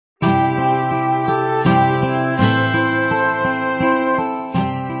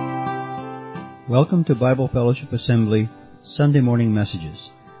Welcome to Bible Fellowship Assembly Sunday Morning Messages.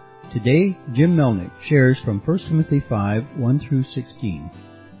 Today, Jim Melnick shares from 1 Timothy 5, 1 through 16,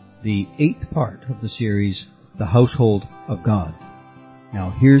 the 8th part of the series, The Household of God.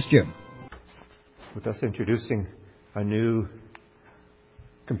 Now, here's Jim. With us introducing a new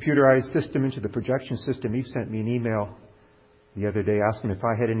computerized system into the projection system, he sent me an email the other day asking if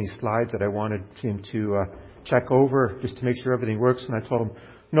I had any slides that I wanted him to check over just to make sure everything works. And I told him,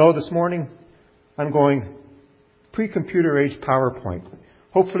 no, this morning I'm going pre-computer age PowerPoint.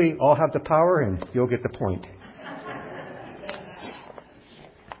 Hopefully I'll have the power and you'll get the point.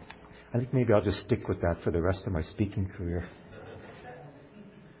 I think maybe I'll just stick with that for the rest of my speaking career.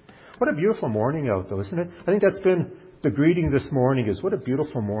 What a beautiful morning out though, isn't it? I think that's been the greeting this morning, is what a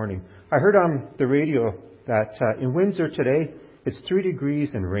beautiful morning. I heard on the radio that in Windsor today, it's 3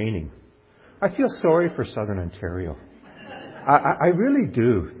 degrees and raining. I feel sorry for Southern Ontario. I really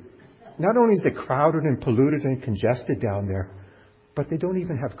do. Not only is it crowded and polluted and congested down there, but they don't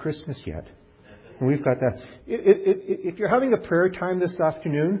even have Christmas yet. And we've got that. If you're having a prayer time this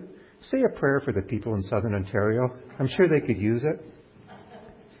afternoon, say a prayer for the people in Southern Ontario. I'm sure they could use it.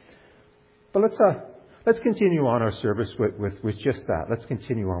 But let's continue on our service with just that. Let's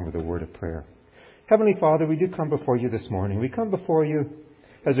continue on with a word of prayer. Heavenly Father, we do come before you this morning. We come before you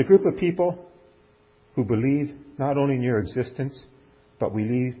as a group of people who believe not only in your existence, but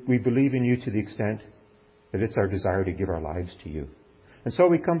we believe in you to the extent that it's our desire to give our lives to you. And so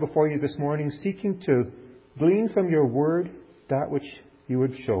we come before you this morning seeking to glean from your word that which you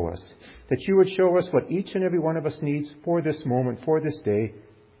would show us. That you would show us what each and every one of us needs for this moment, for this day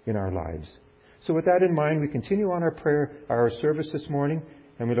in our lives. So with that in mind, we continue on our service this morning,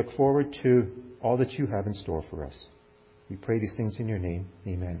 and we look forward to all that you have in store for us. We pray these things in your name.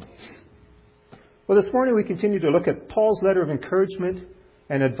 Amen. Well, this morning we continue to look at Paul's letter of encouragement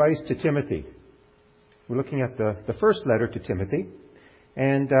and advice to Timothy. We're looking at the first letter to Timothy.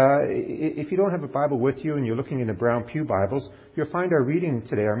 And if you don't have a Bible with you and you're looking in the Brown Pew Bibles, you'll find our reading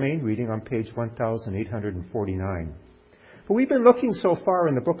today, our main reading, on page 1849. But we've been looking so far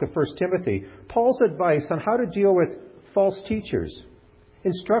in the book of 1 Timothy, Paul's advice on how to deal with false teachers,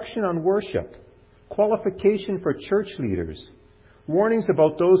 instruction on worship, qualification for church leaders, warnings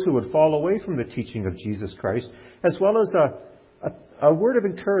about those who would fall away from the teaching of Jesus Christ, as well as a word of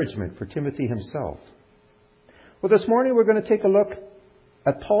encouragement for Timothy himself. Well, this morning we're going to take a look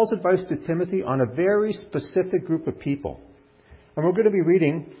at Paul's advice to Timothy on a very specific group of people. And we're going to be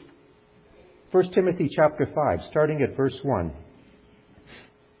reading 1 Timothy chapter 5, starting at verse 1.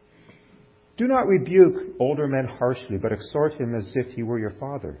 Do not rebuke older men harshly, but exhort him as if he were your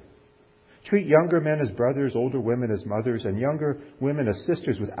father. Treat younger men as brothers, older women as mothers, and younger women as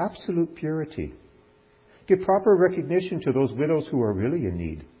sisters with absolute purity. Give proper recognition to those widows who are really in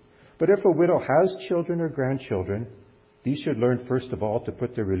need. But if a widow has children or grandchildren, these should learn first of all to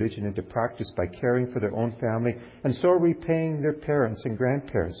put their religion into practice by caring for their own family, and so repaying their parents and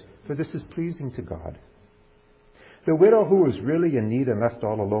grandparents, for this is pleasing to God. The widow who is really in need and left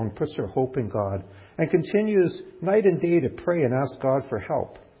all alone puts her hope in God and continues night and day to pray and ask God for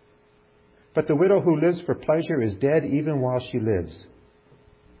help. But the widow who lives for pleasure is dead even while she lives.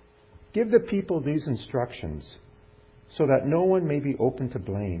 Give the people these instructions so that no one may be open to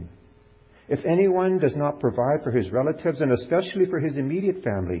blame. If anyone does not provide for his relatives, and especially for his immediate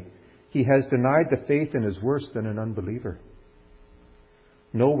family, he has denied the faith and is worse than an unbeliever.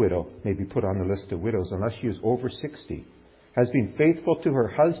 No widow may be put on the list of widows unless she is over 60, has been faithful to her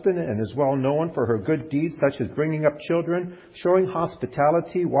husband, and is well known for her good deeds such as bringing up children, showing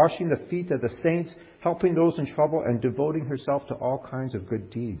hospitality, washing the feet of the saints, helping those in trouble, and devoting herself to all kinds of good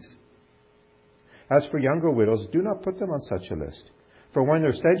deeds. As for younger widows, do not put them on such a list. For when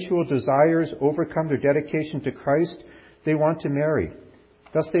their sensual desires overcome their dedication to Christ, they want to marry.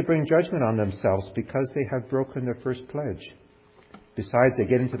 Thus they bring judgment on themselves because they have broken their first pledge. Besides, they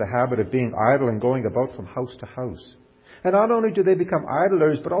get into the habit of being idle and going about from house to house. And not only do they become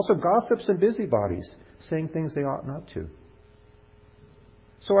idlers, but also gossips and busybodies, saying things they ought not to.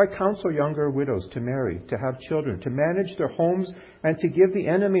 So I counsel younger widows to marry, to have children, to manage their homes, and to give the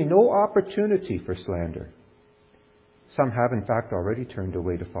enemy no opportunity for slander. Some have, in fact, already turned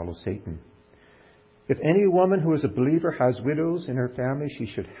away to follow Satan. If any woman who is a believer has widows in her family, she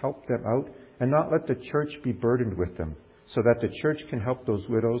should help them out and not let the church be burdened with them, so that the church can help those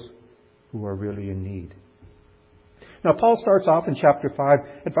widows who are really in need. Now, Paul starts off in chapter 5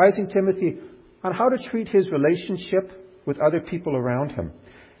 advising Timothy on how to treat his relationship with other people around him.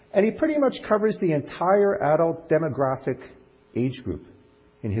 And he pretty much covers the entire adult demographic age group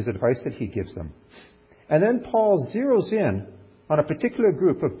in his advice that he gives them. And then Paul zeroes in on a particular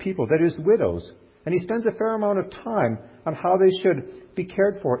group of people, that is widows, And he spends a fair amount of time on how they should be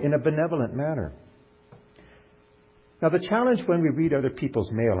cared for in a benevolent manner. Now, the challenge when we read other people's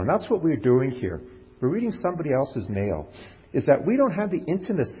mail, and that's what we're doing here, we're reading somebody else's mail, is that we don't have the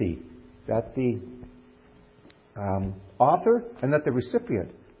intimacy that the author and that the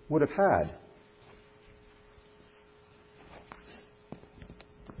recipient would have had.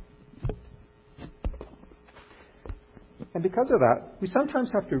 And because of that, we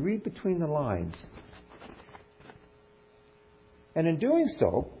sometimes have to read between the lines. And in doing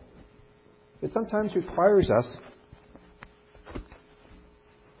so, it sometimes requires us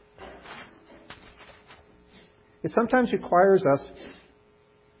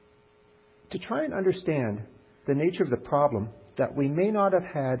to try and understand the nature of the problem that we may not have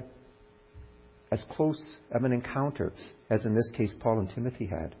had as close of an encounter as in this case Paul and Timothy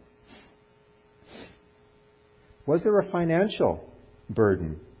had. Was there a financial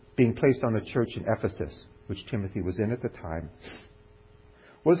burden being placed on the church in Ephesus, which Timothy was in at the time?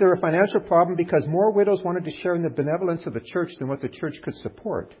 Was there a financial problem because more widows wanted to share in the benevolence of the church than what the church could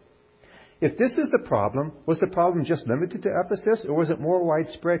support? If this is the problem, was the problem just limited to Ephesus, or was it more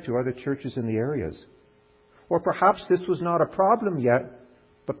widespread to other churches in the areas? Or perhaps this was not a problem yet,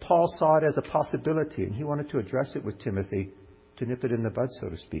 but Paul saw it as a possibility, and he wanted to address it with Timothy to nip it in the bud, so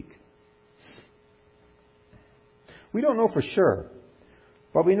to speak. We don't know for sure,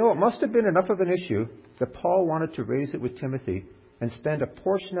 but we know it must have been enough of an issue that Paul wanted to raise it with Timothy and spend a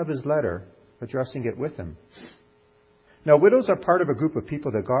portion of his letter addressing it with him. Now, widows are part of a group of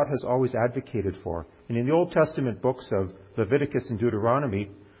people that God has always advocated for. And in the Old Testament books of Leviticus and Deuteronomy,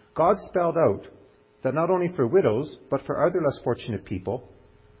 God spelled out that not only for widows, but for other less fortunate people,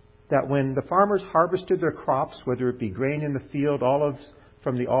 that when the farmers harvested their crops, whether it be grain in the field, olives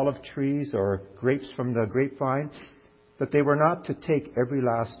from the olive trees, or grapes from the grapevine, that they were not to take every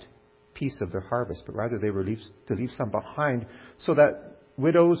last piece of their harvest, but rather they were to leave some behind so that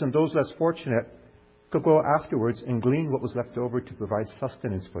widows and those less fortunate could go afterwards and glean what was left over to provide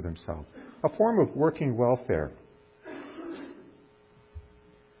sustenance for themselves. A form of working welfare.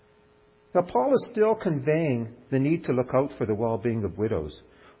 Now, Paul is still conveying the need to look out for the well-being of widows,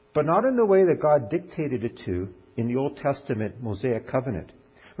 but not in the way that God dictated it to in the Old Testament Mosaic covenant.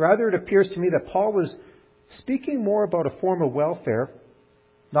 Rather, it appears to me that Paul was speaking more about a form of welfare,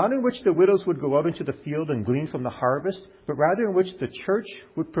 not in which the widows would go out into the field and glean from the harvest, but rather in which the church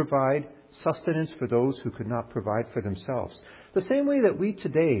would provide sustenance for those who could not provide for themselves. The same way that we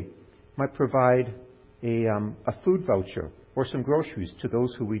today might provide a food voucher or some groceries to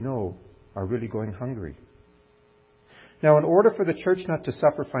those who we know are really going hungry. Now, in order for the church not to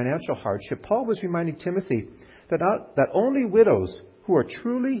suffer financial hardship, Paul was reminding Timothy that only widows who are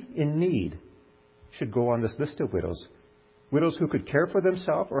truly in need should go on this list of widows. Widows who could care for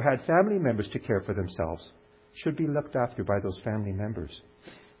themselves or had family members to care for themselves should be looked after by those family members.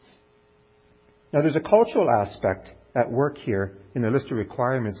 Now, there's a cultural aspect at work here in the list of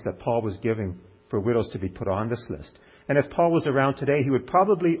requirements that Paul was giving for widows to be put on this list. And if Paul was around today, he would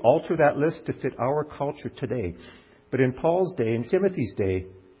probably alter that list to fit our culture today. But in Paul's day, in Timothy's day,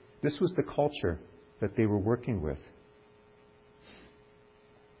 this was the culture that they were working with.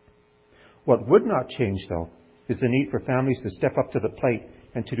 What would not change, though, is the need for families to step up to the plate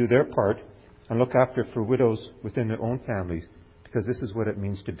and to do their part and look after for widows within their own families, because this is what it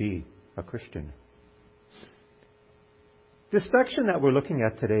means to be a Christian. This section that we're looking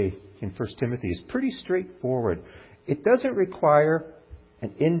at today in 1 Timothy is pretty straightforward. It doesn't require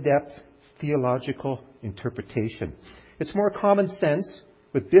an in-depth theological interpretation. It's more common sense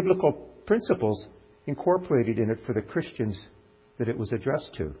with biblical principles incorporated in it for the Christians that it was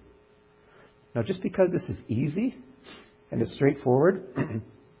addressed to. Now, just because this is easy and it's straightforward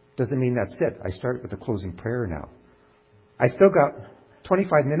doesn't mean that's it. I start with the closing prayer now. I still got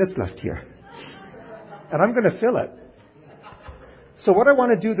 25 minutes left here, and I'm going to fill it. So what I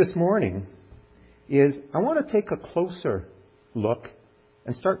want to do this morning is I want to take a closer look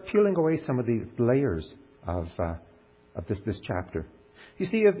and start peeling away some of the layers of this chapter. You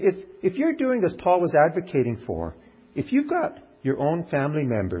see, if you're doing as Paul was advocating for, if you've got your own family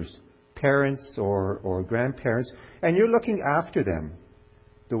members, parents or grandparents, and you're looking after them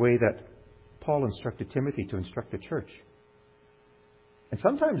the way that Paul instructed Timothy to instruct the church. And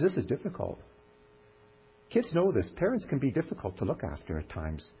sometimes this is difficult. Kids know this. Parents can be difficult to look after at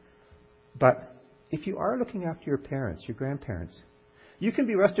times. But if you are looking after your parents, your grandparents, you can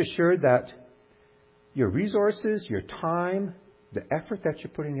be rest assured that your resources, your time, the effort that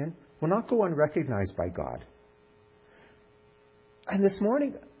you're putting in will not go unrecognized by God. And this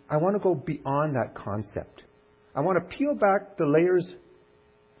morning, I want to go beyond that concept. I want to peel back the layers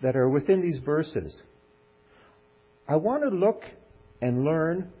that are within these verses, I want to look and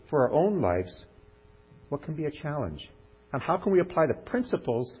learn for our own lives what can be a challenge. And how can we apply the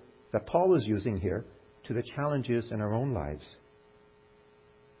principles that Paul is using here to the challenges in our own lives?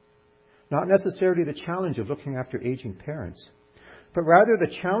 Not necessarily the challenge of looking after aging parents, but rather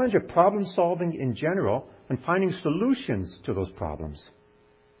the challenge of problem solving in general and finding solutions to those problems.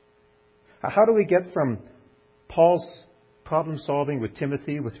 How do we get from Paul's problem solving with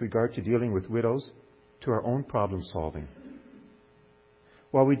Timothy with regard to dealing with widows to our own problem solving?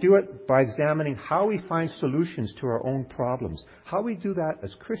 Well, we do it by examining how we find solutions to our own problems. How we do that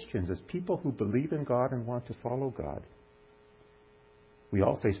as Christians, as people who believe in God and want to follow God. We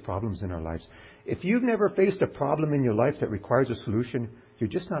all face problems in our lives. If you've never faced a problem in your life that requires a solution, you're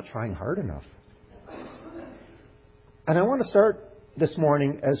just not trying hard enough. And I want to start this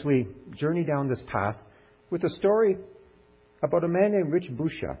morning as we journey down this path with a story about a man named Rich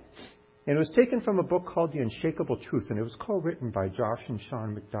Busha. And it was taken from a book called The Unshakable Truth, and it was co-written by Josh and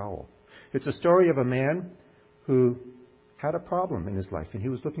Sean McDowell. It's a story of a man who had a problem in his life, and he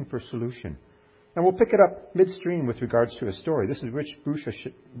was looking for a solution. And we'll pick it up midstream with regards to his story. This is Rich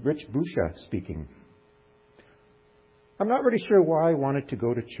Busha speaking. I'm not really sure why I wanted to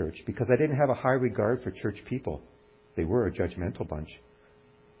go to church, because I didn't have a high regard for church people. They were a judgmental bunch.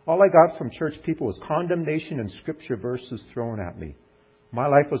 All I got from church people was condemnation and scripture verses thrown at me. My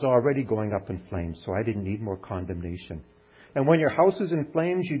life was already going up in flames, so I didn't need more condemnation. And when your house is in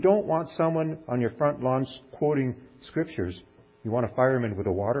flames, you don't want someone on your front lawn quoting scriptures. You want to fire them in with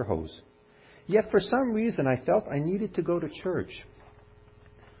a water hose. Yet for some reason, I felt I needed to go to church.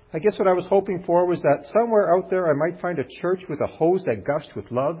 I guess what I was hoping for was that somewhere out there I might find a church with a hose that gushed with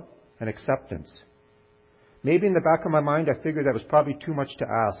love and acceptance. Maybe in the back of my mind, I figured that was probably too much to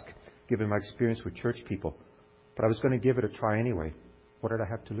ask, given my experience with church people. But I was going to give it a try anyway. What did I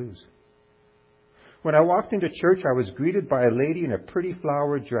have to lose? When I walked into church, I was greeted by a lady in a pretty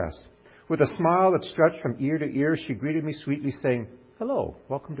flowered dress. With a smile that stretched from ear to ear, she greeted me sweetly, saying, "Hello,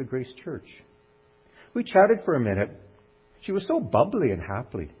 welcome to Grace Church." We chatted for a minute. She was so bubbly and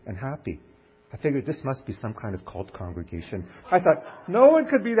happy. I figured this must be some kind of cult congregation. I thought, no one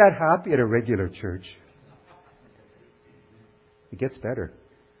could be that happy at a regular church. It gets better.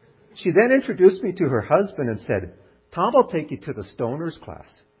 She then introduced me to her husband and said, "Tom will take you to the stoners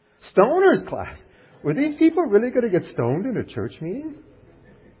class." Stoners class? Were these people really going to get stoned in a church meeting?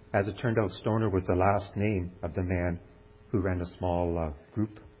 As it turned out, Stoner was the last name of the man who ran a small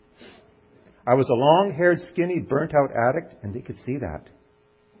group. I was a long-haired, skinny, burnt-out addict, and they could see that.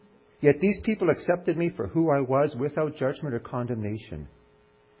 Yet these people accepted me for who I was without judgment or condemnation.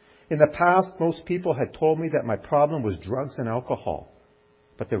 In the past, most people had told me that my problem was drugs and alcohol.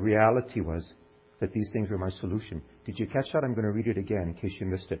 But the reality was that these things were my solution. Did you catch that? I'm going to read it again in case you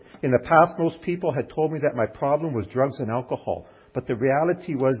missed it. In the past, most people had told me that my problem was drugs and alcohol. But the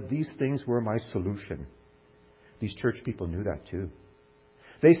reality was these things were my solution. These church people knew that too.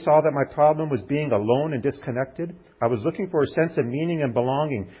 They saw that my problem was being alone and disconnected. I was looking for a sense of meaning and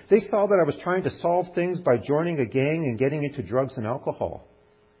belonging. They saw that I was trying to solve things by joining a gang and getting into drugs and alcohol.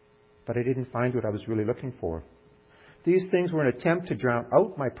 But I didn't find what I was really looking for. These things were an attempt to drown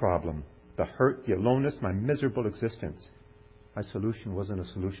out my problem, the hurt, the aloneness, my miserable existence. My solution wasn't a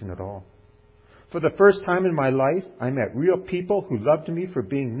solution at all. For the first time in my life, I met real people who loved me for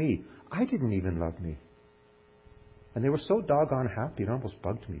being me. I didn't even love me. And they were so doggone happy, it almost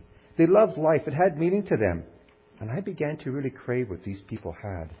bugged me. They loved life. It had meaning to them. And I began to really crave what these people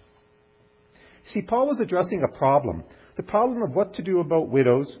had. See, Paul was addressing a problem. The problem of what to do about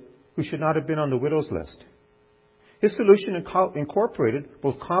widows who should not have been on the widows list. His solution incorporated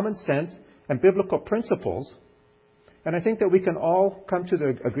both common sense and biblical principles. And I think that we can all come to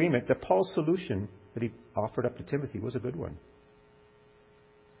the agreement that Paul's solution that he offered up to Timothy was a good one.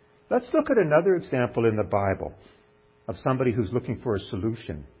 Let's look at another example in the Bible of somebody who's looking for a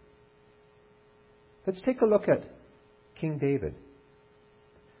solution. Let's take a look at King David.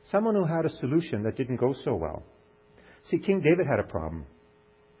 Someone who had a solution that didn't go so well. See, King David had a problem.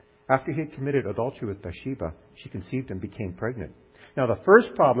 After he had committed adultery with Bathsheba, she conceived and became pregnant. Now, the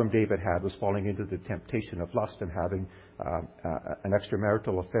first problem David had was falling into the temptation of lust and having an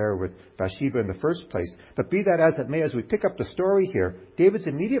extramarital affair with Bathsheba in the first place. But be that as it may, as we pick up the story here, David's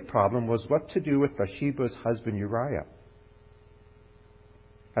immediate problem was what to do with Bathsheba's husband Uriah.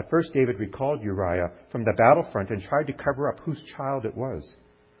 At first, David recalled Uriah from the battlefront and tried to cover up whose child it was.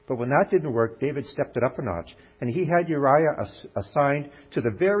 But when that didn't work, David stepped it up a notch, and he had Uriah assigned to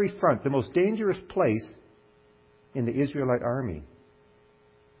the very front, the most dangerous place in the Israelite army.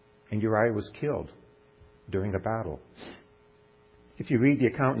 And Uriah was killed during the battle. If you read the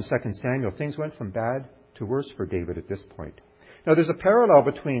account in 2 Samuel, things went from bad to worse for David at this point. Now, there's a parallel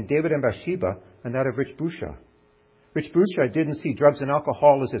between David and Bathsheba and that of Rich Busha. Rich Busha didn't see drugs and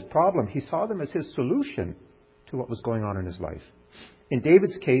alcohol as his problem. He saw them as his solution to what was going on in his life. In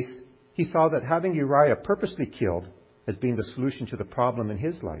David's case, he saw that having Uriah purposely killed as being the solution to the problem in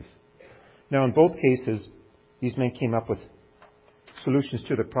his life. Now, in both cases, these men came up with solutions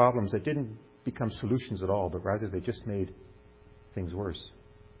to the problems that didn't become solutions at all, but rather they just made things worse.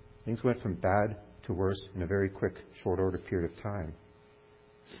 Things went from bad to worse in a very quick, short order period of time.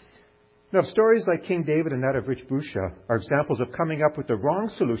 Now, stories like King David and that of Rich Busha are examples of coming up with the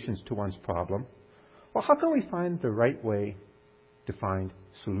wrong solutions to one's problem. Well, how can we find the right way to find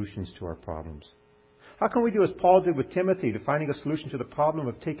solutions to our problems? How can we do as Paul did with Timothy, to finding a solution to the problem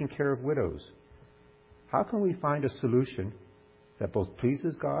of taking care of widows? How can we find a solution that both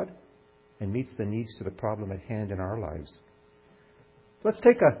pleases God and meets the needs to the problem at hand in our lives? Let's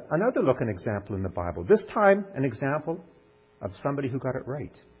take another look at an example in the Bible. This time, an example of somebody who got it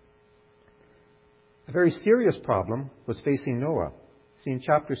right. A very serious problem was facing Noah. See, in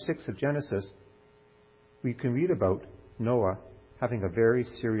chapter 6 of Genesis, we can read about Noah having a very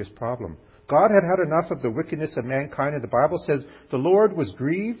serious problem. God had had enough of the wickedness of mankind, and the Bible says the Lord was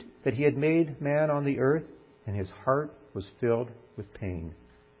grieved that he had made man on the earth, and his heart was filled with pain.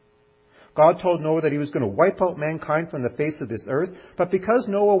 God told Noah that he was going to wipe out mankind from the face of this earth, but because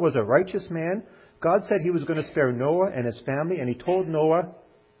Noah was a righteous man, God said he was going to spare Noah and his family, and he told Noah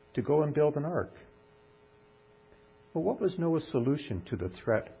to go and build an ark. Well, what was Noah's solution to the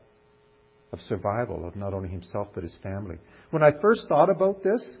threat of survival of not only himself but his family? When I first thought about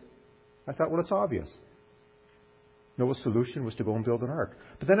this, I thought, well, it's obvious. Noah's solution was to go and build an ark.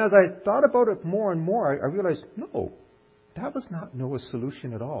 But then as I thought about it more and more, I realized, no, that was not Noah's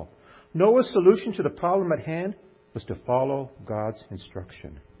solution at all. Noah's solution to the problem at hand was to follow God's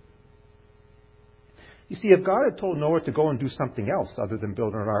instruction. You see, if God had told Noah to go and do something else other than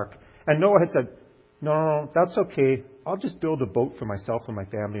build an ark, and Noah had said, no, that's okay, I'll just build a boat for myself and my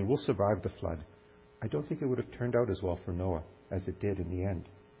family and we'll survive the flood, I don't think it would have turned out as well for Noah as it did in the end.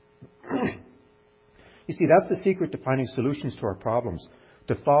 You see, that's the secret to finding solutions to our problems,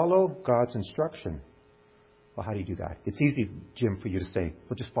 to follow God's instruction. Well, how do you do that? It's easy, Jim, for you to say,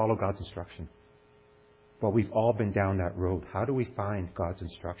 well, just follow God's instruction. Well, we've all been down that road. How do we find God's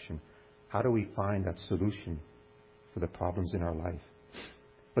instruction? How do we find that solution for the problems in our life?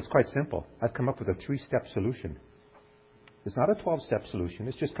 Well, it's quite simple. I've come up with a 3-step solution. It's not a 12-step solution.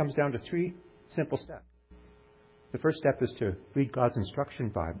 It just comes down to 3 simple steps. The first step is to read God's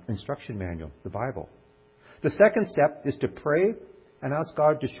instruction manual, the Bible. The second step is to pray and ask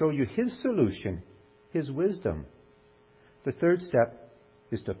God to show you His solution, His wisdom. The third step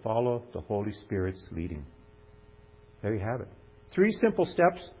is to follow the Holy Spirit's leading. There you have it. 3 simple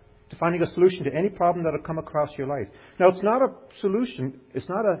steps to finding a solution to any problem that will come across your life. Now, it's not a solution, it's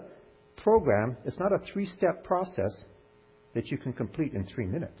not a program, it's not a 3-step process that you can complete in 3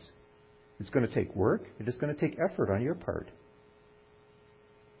 minutes. It's going to take work, it is going to take effort on your part.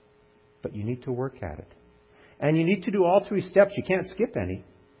 But you need to work at it. And you need to do all 3 steps. You can't skip any.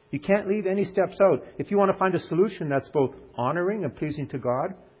 You can't leave any steps out if you want to find a solution that's both honoring and pleasing to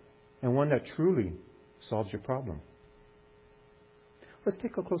God and one that truly solves your problem. Let's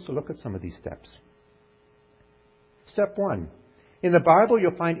take a closer look at some of these steps. Step 1. In the Bible,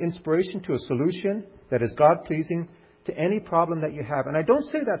 you'll find inspiration to a solution that is God-pleasing to any problem that you have. And I don't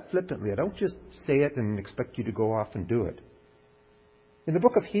say that flippantly. I don't just say it and expect you to go off and do it. In the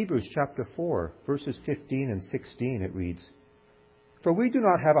book of Hebrews, chapter 4, verses 15 and 16, it reads, "For we do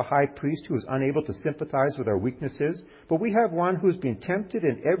not have a high priest who is unable to sympathize with our weaknesses, but we have one who has been tempted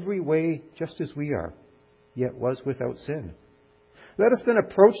in every way just as we are, yet was without sin. Let us then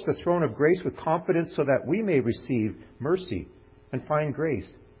approach the throne of grace with confidence so that we may receive mercy and find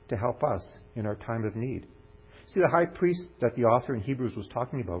grace to help us in our time of need." See, the high priest that the author in Hebrews was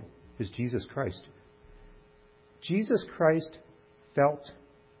talking about is Jesus Christ. Jesus Christ felt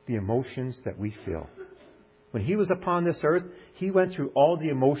the emotions that we feel. When He was upon this earth, He went through all the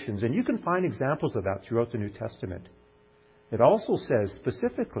emotions, and you can find examples of that throughout the New Testament. It also says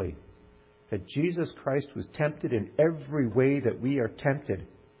specifically that Jesus Christ was tempted in every way that we are tempted,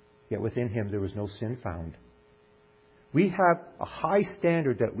 yet within Him there was no sin found. We have a high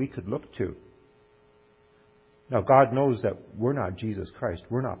standard that we could look to. Now, God knows that we're not Jesus Christ.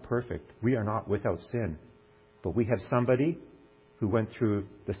 We're not perfect. We are not without sin. But we have somebody who went through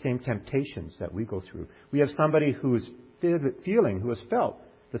the same temptations that we go through. We have somebody who is who has felt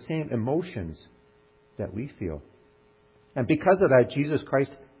the same emotions that we feel. And because of that, Jesus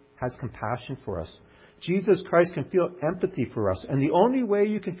Christ has compassion for us. Jesus Christ can feel empathy for us. And the only way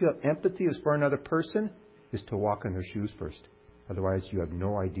you can feel empathy is for another person is to walk in their shoes first. Otherwise, you have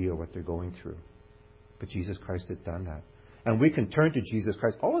no idea what they're going through. But Jesus Christ has done that. And we can turn to Jesus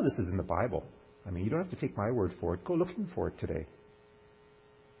Christ. All of this is in the Bible. I mean, you don't have to take my word for it. Go looking for it today.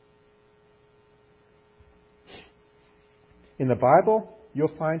 In the Bible,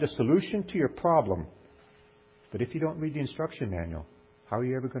 you'll find a solution to your problem. But if you don't read the instruction manual, how are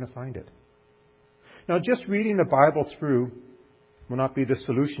you ever going to find it? Now, just reading the Bible through will not be the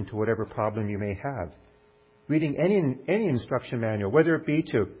solution to whatever problem you may have. Reading any instruction manual, whether it be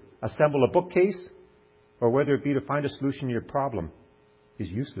to assemble a bookcase or whether it be to find a solution to your problem, is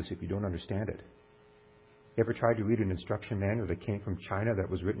useless if you don't understand it. You ever tried to read an instruction manual that came from China that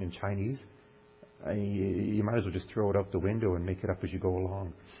was written in Chinese? You might as well just throw it out the window and make it up as you go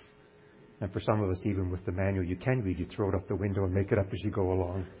along. And for some of us, even with the manual you can read, you throw it out the window and make it up as you go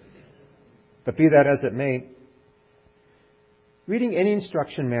along. But be that as it may, reading any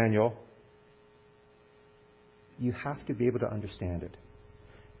instruction manual, you have to be able to understand it.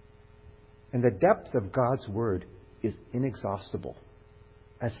 And the depth of God's Word is inexhaustible.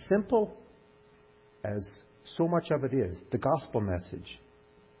 As simple as so much of it is, the gospel message,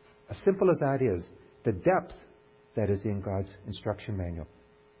 as simple as that is, the depth that is in God's instruction manual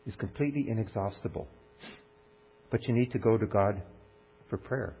is completely inexhaustible. But you need to go to God for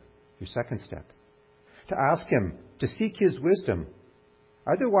prayer, your second step. To ask Him, to seek His wisdom.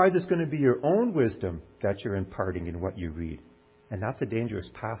 Otherwise, it's going to be your own wisdom that you're imparting in what you read. And that's a dangerous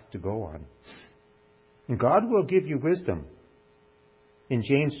path to go on. And God will give you wisdom. In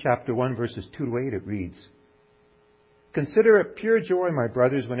James chapter 1, verses 2 to 8, it reads, "Consider it pure joy, my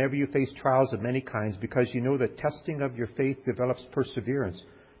brothers, whenever you face trials of many kinds, because you know that testing of your faith develops perseverance.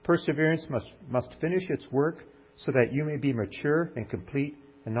 Perseverance must finish its work so that you may be mature and complete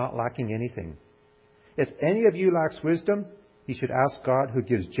and not lacking anything. If any of you lacks wisdom, he should ask God, who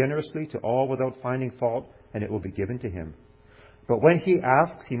gives generously to all without finding fault, and it will be given to him. But when he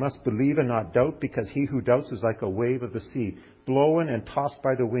asks, he must believe and not doubt, because he who doubts is like a wave of the sea, blown and tossed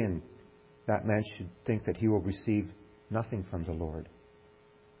by the wind. That man should think that he will receive nothing from the Lord.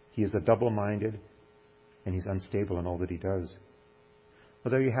 He is a double-minded, and he's unstable in all that he does."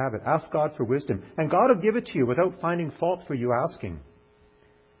 Well, there you have it. Ask God for wisdom, and God will give it to you without finding fault for you asking.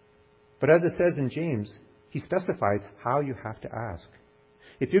 But as it says in James, he specifies how you have to ask.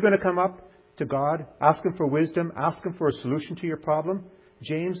 If you're going to come up to God, ask Him for wisdom, ask Him for a solution to your problem,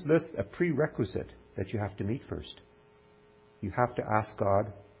 James lists a prerequisite that you have to meet first. You have to ask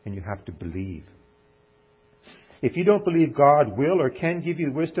God, and you have to believe. If you don't believe God will or can give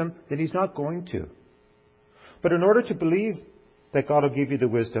you wisdom, then He's not going to. But in order to believe that God will give you the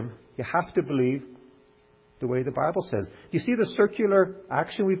wisdom, you have to believe the way the Bible says. You see the circular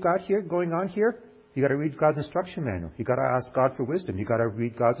action we've got here, going on here? You've got to read God's instruction manual. You've got to ask God for wisdom. You've got to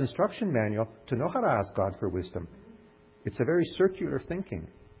read God's instruction manual to know how to ask God for wisdom. It's a very circular thinking.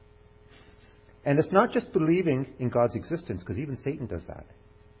 And it's not just believing in God's existence, because even Satan does that.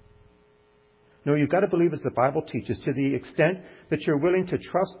 No, you've got to believe as the Bible teaches, to the extent that you're willing to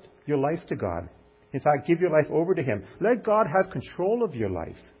trust your life to God. In fact, give your life over to Him. Let God have control of your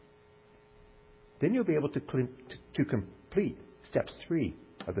life. Then you'll be able to complete steps 3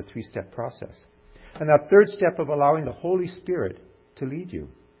 of the 3-step process. And that third step of allowing the Holy Spirit to lead you.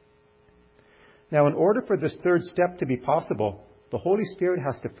 Now, in order for this third step to be possible, the Holy Spirit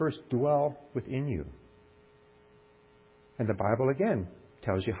has to first dwell within you. And the Bible, again,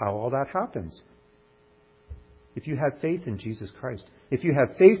 tells you how all that happens. If you have faith in Jesus Christ, if you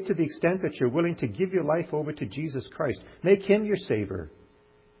have faith to the extent that you're willing to give your life over to Jesus Christ, make Him your Savior,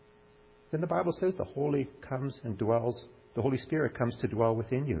 then the Bible says the Holy Spirit comes to dwell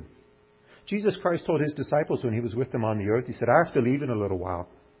within you. Jesus Christ told His disciples when He was with them on the earth, He said, "I have to leave in a little while,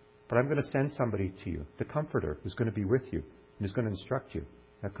 but I'm going to send somebody to you, the Comforter, who's going to be with you and is going to instruct you."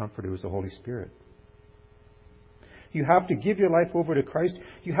 That Comforter is the Holy Spirit. You have to give your life over to Christ.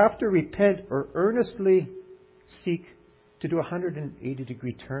 You have to repent or earnestly seek to do a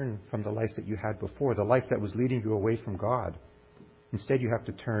 180-degree turn from the life that you had before, the life that was leading you away from God. Instead, you have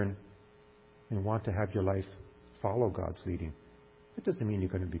to turn and want to have your life follow God's leading. That doesn't mean you're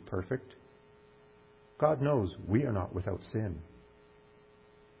going to be perfect. God knows we are not without sin.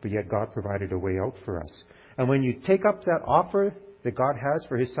 But yet God provided a way out for us. And when you take up that offer that God has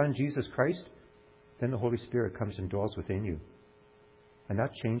for His Son, Jesus Christ, then the Holy Spirit comes and dwells within you. And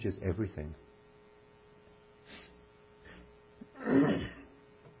that changes everything.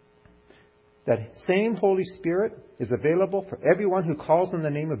 That same Holy Spirit is available for everyone who calls on the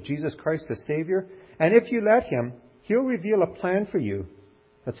name of Jesus Christ as Savior. And if you let Him, He'll reveal a plan for you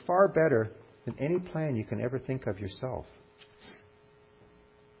that's far better than any plan you can ever think of yourself.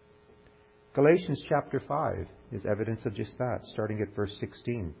 Galatians chapter 5 is evidence of just that, starting at verse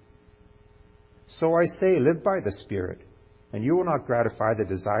 16. So I say, live by the Spirit, and you will not gratify the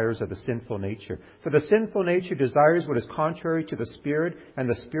desires of the sinful nature. For the sinful nature desires what is contrary to the Spirit, and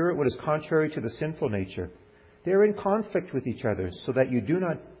the Spirit what is contrary to the sinful nature. They are in conflict with each other, so that you do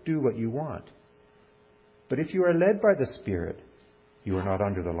not do what you want. But if you are led by the Spirit, you are not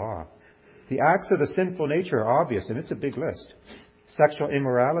under the law. The acts of the sinful nature are obvious, and it's a big list. Sexual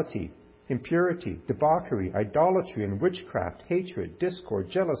immorality, impurity, debauchery, idolatry and witchcraft, hatred, discord,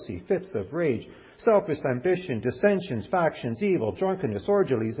 jealousy, fits of rage, selfish ambition, dissensions, factions, evil, drunkenness,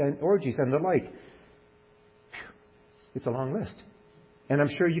 orgies, and the like. It's a long list. And I'm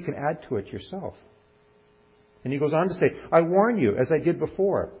sure you can add to it yourself. And he goes on to say, I warn you, as I did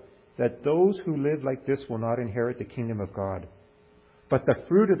before, that those who live like this will not inherit the kingdom of God. But the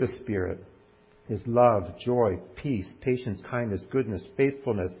fruit of the Spirit is love, joy, peace, patience, kindness, goodness,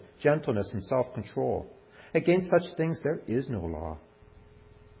 faithfulness, gentleness, and self-control. Against such things there is no law.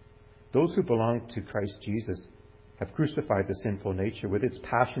 Those who belong to Christ Jesus have crucified the sinful nature with its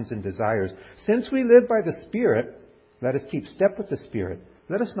passions and desires. Since we live by the Spirit, let us keep step with the Spirit.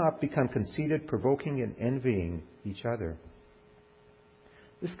 Let us not become conceited, provoking, and envying each other.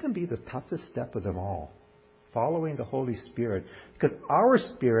 This can be the toughest step of them all, following the Holy Spirit, because our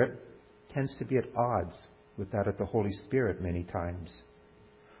spirit tends to be at odds with that of the Holy Spirit many times.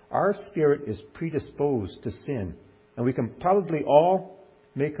 Our spirit is predisposed to sin, and we can probably all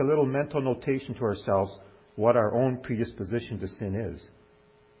make a little mental notation to ourselves what our own predisposition to sin is.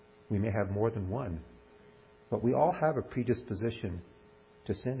 We may have more than one, but we all have a predisposition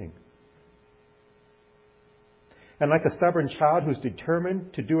to sinning. And like a stubborn child who's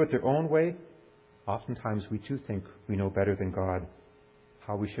determined to do it their own way, oftentimes we too think we know better than God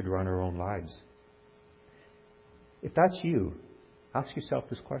how we should run our own lives. If that's you, ask yourself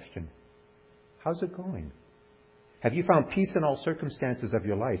this question. How's it going? Have you found peace in all circumstances of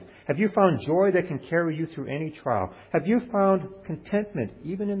your life? Have you found joy that can carry you through any trial? Have you found contentment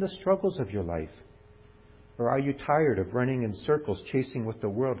even in the struggles of your life? Or are you tired of running in circles, chasing what the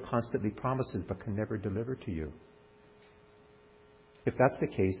world constantly promises but can never deliver to you? If that's the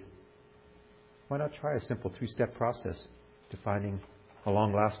case, why not try a simple 3-step process to finding a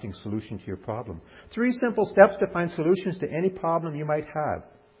long-lasting solution to your problem? 3 simple steps to find solutions to any problem you might have.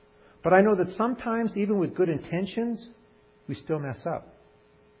 But I know that sometimes, even with good intentions, we still mess up.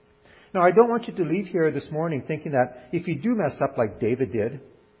 Now, I don't want you to leave here this morning thinking that if you do mess up like David did,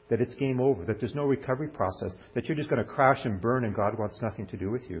 that it's game over, that there's no recovery process, that you're just going to crash and burn and God wants nothing to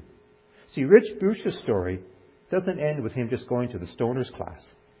do with you. See, Rich Bush's story doesn't end with him just going to the stoner's class.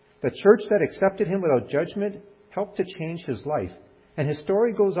 The church that accepted him without judgment helped to change his life. And his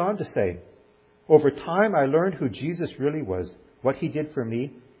story goes on to say, over time I learned who Jesus really was, what he did for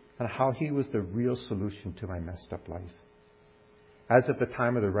me, and how he was the real solution to my messed up life. As of the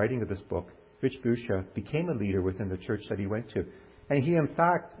time of the writing of this book, Rich Busha became a leader within the church that he went to. And he, in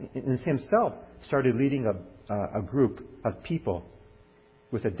fact, himself started leading a group of people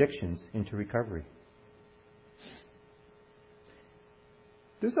with addictions into recovery.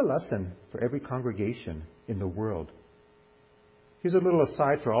 There's a lesson for every congregation in the world. Here's a little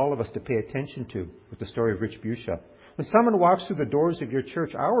aside for all of us to pay attention to with the story of Rich Busha. When someone walks through the doors of your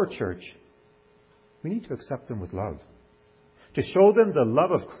church, our church, we need to accept them with love. To show them the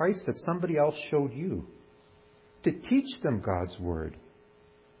love of Christ that somebody else showed you. To teach them God's Word.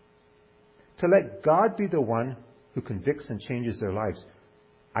 To let God be the one who convicts and changes their lives.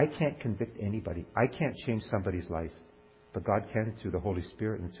 I can't convict anybody. I can't change somebody's life. But God can through the Holy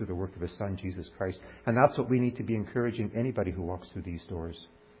Spirit and through the work of His Son, Jesus Christ. And that's what we need to be encouraging anybody who walks through these doors.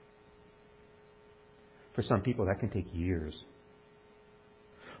 For some people, that can take years.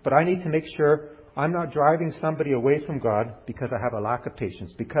 But I need to make sure I'm not driving somebody away from God because I have a lack of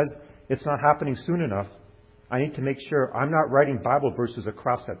patience. Because it's not happening soon enough, I need to make sure I'm not writing Bible verses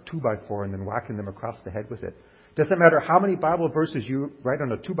across that 2x4 and then whacking them across the head with it. Doesn't matter how many Bible verses you write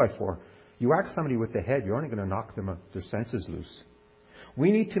on a 2x4. You whack somebody with the head, you're only going to knock their senses loose.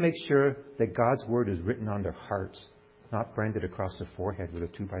 We need to make sure that God's Word is written on their hearts, not branded across their forehead with a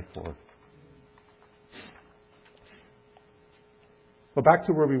 2x4. Well, back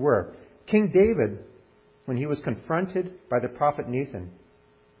to where we were. King David, when he was confronted by the prophet Nathan,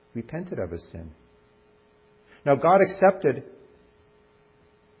 repented of his sin. Now, God accepted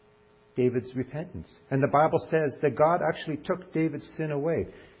David's repentance. And the Bible says that God actually took David's sin away.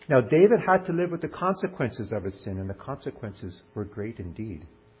 Now, David had to live with the consequences of his sin, and the consequences were great indeed.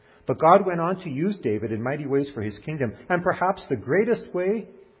 But God went on to use David in mighty ways for His kingdom. And perhaps the greatest way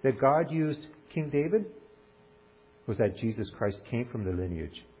that God used King David was that Jesus Christ came from the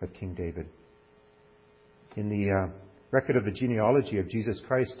lineage of King David. In the record of the genealogy of Jesus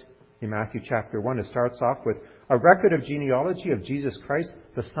Christ in Matthew chapter 1, it starts off with a record of genealogy of Jesus Christ,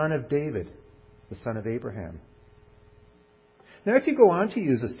 the son of David, the son of Abraham. Now, if you go on to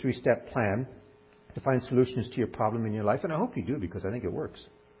use this 3-step plan to find solutions to your problem in your life, and I hope you do because I think it works.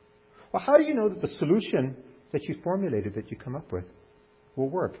 Well, how do you know that the solution that you formulated, that you come up with, will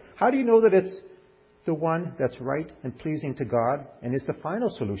work? How do you know that it's the one that's right and pleasing to God and is the final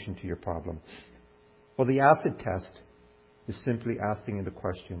solution to your problem? Well, the acid test is simply asking the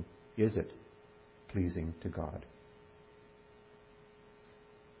question, is it pleasing to God?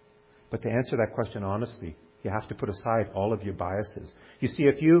 But to answer that question honestly, you have to put aside all of your biases. You see,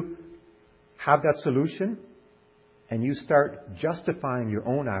 if you have that solution and you start justifying your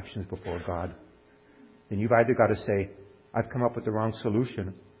own actions before God, then you've either got to say, I've come up with the wrong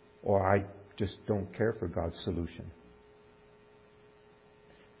solution, or I just don't care for God's solution.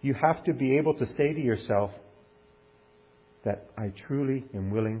 You have to be able to say to yourself that I truly am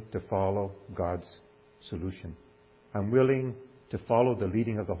willing to follow God's solution. I'm willing to follow the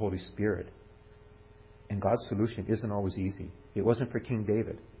leading of the Holy Spirit. And God's solution isn't always easy. It wasn't for King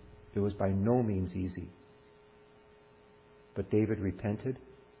David. It was by no means easy. But David repented.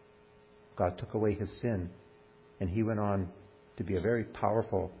 God took away his sin. And he went on to be a very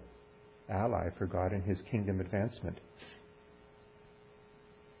powerful ally for God in his kingdom advancement.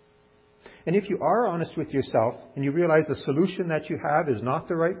 And if you are honest with yourself and you realize the solution that you have is not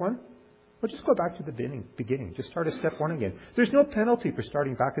the right one, well, just go back to the beginning. Just start at step 1 again. There's no penalty for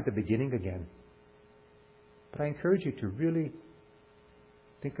starting back at the beginning again. But I encourage you to really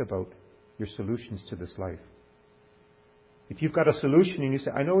think about your solutions to this life. If you've got a solution and you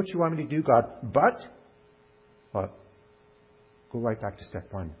say, I know what you want me to do, God, but, well, go right back to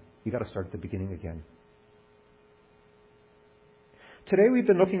step 1. You've got to start at the beginning again. Today we've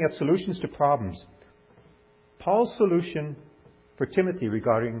been looking at solutions to problems. Paul's solution for Timothy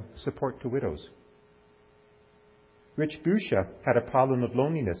regarding support to widows. Rich Busha had a problem of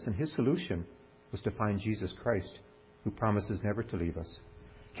loneliness, and his solution was to find Jesus Christ, who promises never to leave us.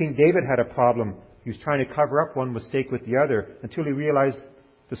 King David had a problem. He was trying to cover up one mistake with the other until he realized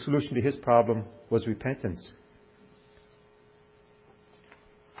the solution to his problem was repentance.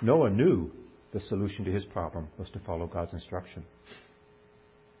 Noah knew the solution to his problem was to follow God's instruction.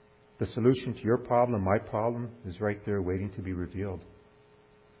 The solution to your problem, my problem, is right there waiting to be revealed.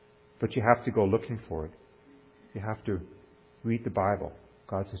 But you have to go looking for it. You have to read the Bible,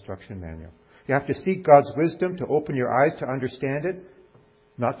 God's instruction manual. You have to seek God's wisdom to open your eyes to understand it,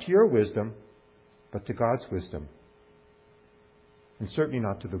 not to your wisdom, but to God's wisdom. And certainly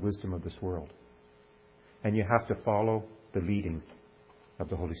not to the wisdom of this world. And you have to follow the leading of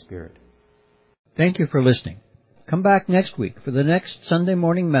the Holy Spirit. Thank you for listening. Come back next week for the next Sunday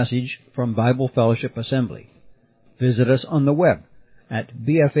morning message from Bible Fellowship Assembly. Visit us on the web at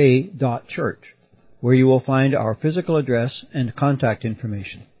bfa.church, where you will find our physical address and contact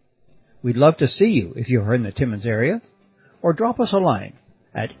information. We'd love to see you if you are in the Timmins area, or drop us a line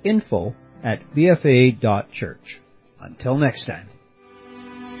at info@bfa.church. Until next time.